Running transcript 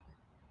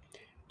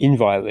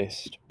Invite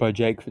list by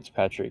Jake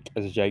Fitzpatrick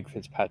as Jake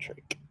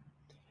Fitzpatrick.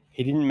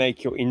 He didn't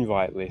make your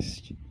invite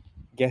list.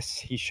 Guess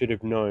he should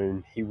have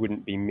known he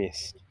wouldn't be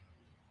missed.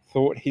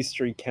 Thought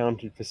history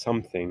counted for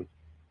something,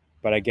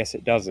 but I guess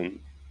it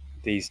doesn't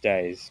these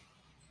days.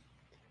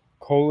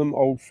 Call him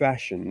old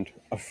fashioned,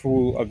 a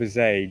fool of his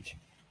age.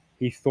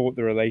 He thought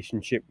the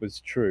relationship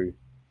was true.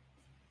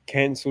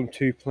 Cancelled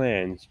 2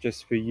 plans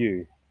just for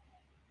you.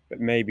 But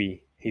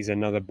maybe he's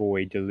another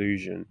boy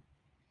delusion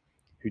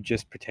who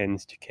just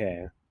pretends to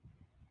care.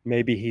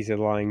 Maybe he's a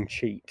lying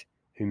cheat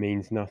who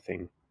means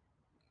nothing,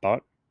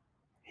 but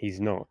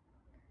he's not.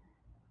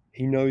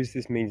 He knows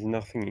this means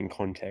nothing in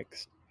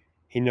context.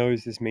 He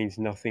knows this means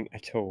nothing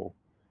at all.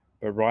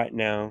 But right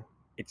now,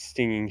 it's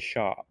stinging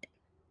sharp.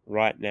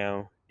 Right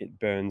now, it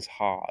burns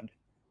hard.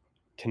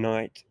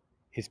 Tonight,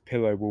 his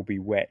pillow will be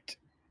wet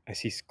as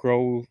he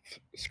scrolls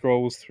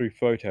through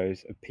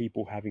photos of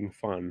people having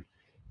fun.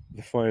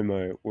 The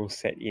FOMO will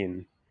set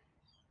in.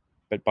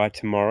 But by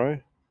tomorrow,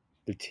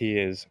 the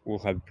tears will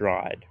have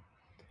dried.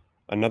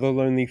 Another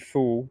lonely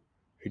fool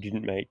who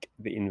didn't make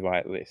the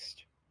invite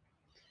list.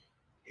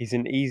 He's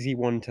an easy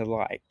one to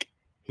like.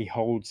 He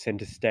holds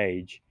center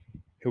stage.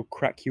 He'll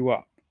crack you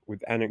up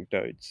with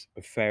anecdotes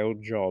of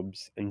failed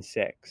jobs and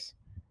sex.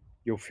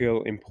 You'll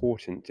feel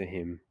important to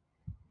him.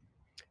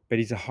 But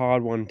he's a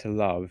hard one to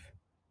love.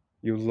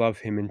 You'll love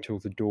him until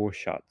the door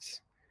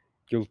shuts.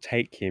 You'll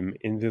take him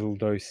in little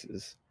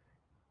doses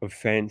of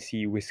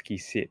fancy whiskey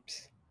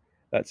sips.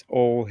 That's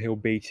all he'll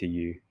be to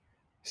you.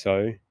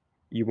 So,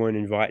 you won't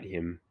invite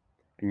him,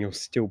 and you'll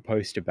still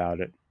post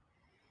about it.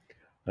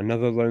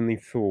 Another lonely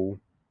fool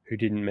who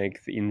didn't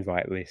make the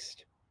invite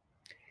list.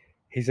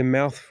 He's a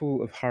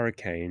mouthful of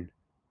hurricane,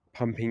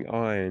 pumping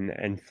iron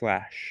and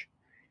flash.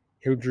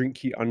 He'll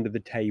drink you under the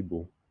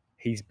table.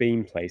 He's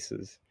been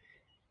places.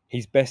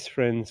 He's best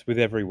friends with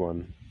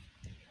everyone.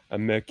 A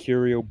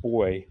mercurial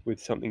boy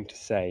with something to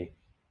say.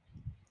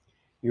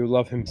 You'll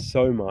love him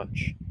so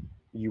much,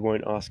 you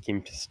won't ask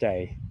him to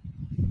stay.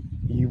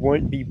 You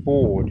won't be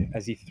bored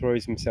as he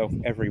throws himself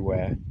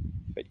everywhere,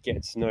 but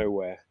gets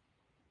nowhere.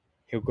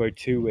 He'll go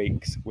 2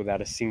 weeks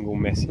without a single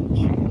message.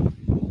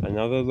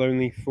 Another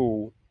lonely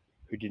fool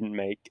who didn't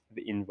make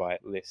the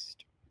invite list.